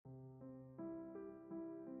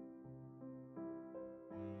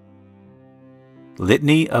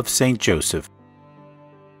Litany of Saint Joseph.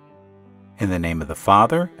 In the name of the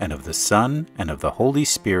Father, and of the Son, and of the Holy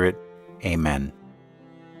Spirit. Amen.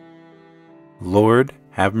 Lord,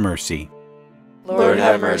 have mercy. Lord,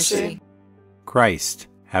 have mercy. Christ,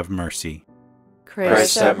 have mercy.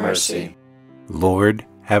 Christ, have mercy. Lord,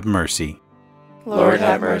 have mercy. Lord,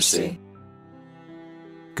 have mercy.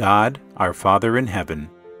 God, our Father in heaven,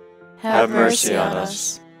 have mercy on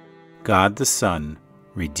us. God the Son,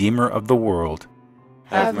 Redeemer of the world,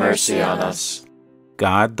 have mercy on us.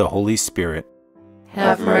 God the Holy Spirit,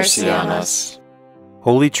 have mercy on us.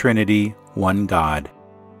 Holy Trinity, one God,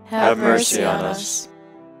 have mercy on us.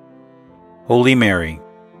 Holy Mary,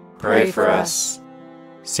 pray for us.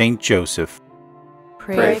 Saint Joseph,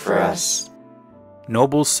 pray for us.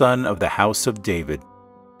 Noble Son of the House of David,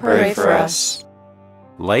 pray for us.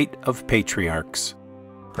 Light of Patriarchs,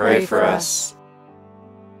 pray for us.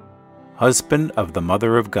 Husband of the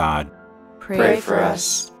Mother of God, pray for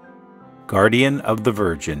us. Guardian of the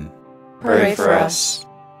Virgin, pray for us.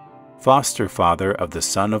 Foster Father of the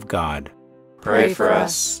Son of God, pray for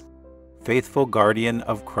us. Faithful Guardian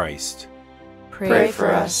of Christ, pray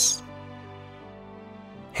for us.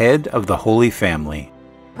 Head of the Holy Family,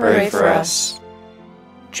 pray for us.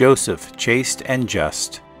 Joseph, chaste and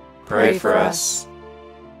just, pray for us.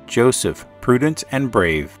 Joseph, prudent and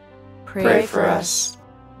brave, pray for us.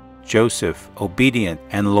 Joseph, obedient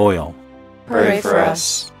and loyal, pray for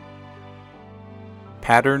us.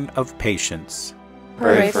 Pattern of patience,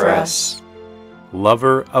 pray for us.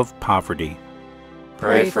 Lover of poverty,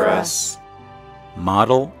 pray for us.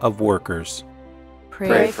 Model of workers,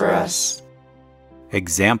 pray for us.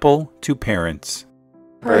 Example to parents,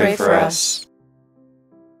 pray for us.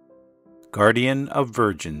 Guardian of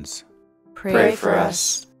virgins, pray for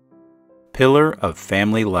us. Pillar of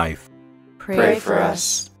family life, pray for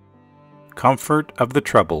us. Comfort of the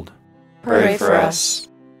troubled, pray for us.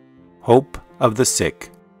 Hope of the sick,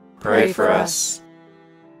 pray for us.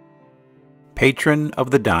 Patron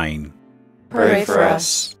of the dying, pray for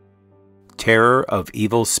us. Terror of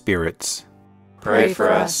evil spirits, pray for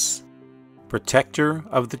us. Protector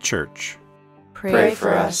of the Church, pray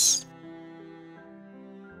for us.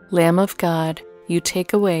 Lamb of God, you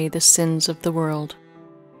take away the sins of the world,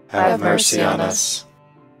 have mercy on us.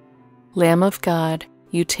 Lamb of God,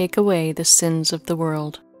 you take away the sins of the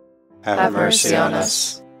world, have mercy on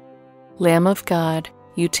us. Lamb of God,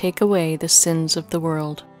 you take away the sins of the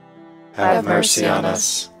world, have mercy on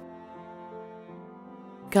us.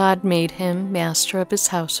 God made him master of his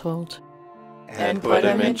household, and put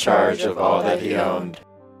him in charge of all that he owned.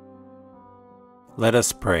 Let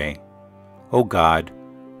us pray. O God,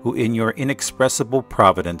 who in your inexpressible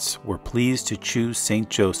providence were pleased to choose Saint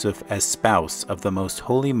Joseph as spouse of the most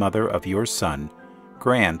holy mother of your Son,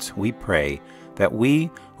 grant, we pray, that we,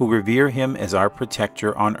 who revere him as our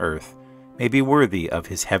protector on earth, may be worthy of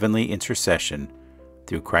his heavenly intercession.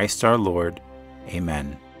 Through Christ our Lord.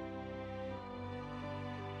 Amen.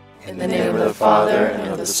 In the name of the Father, and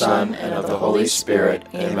of the Son, and of the Holy Spirit.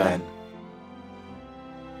 Amen.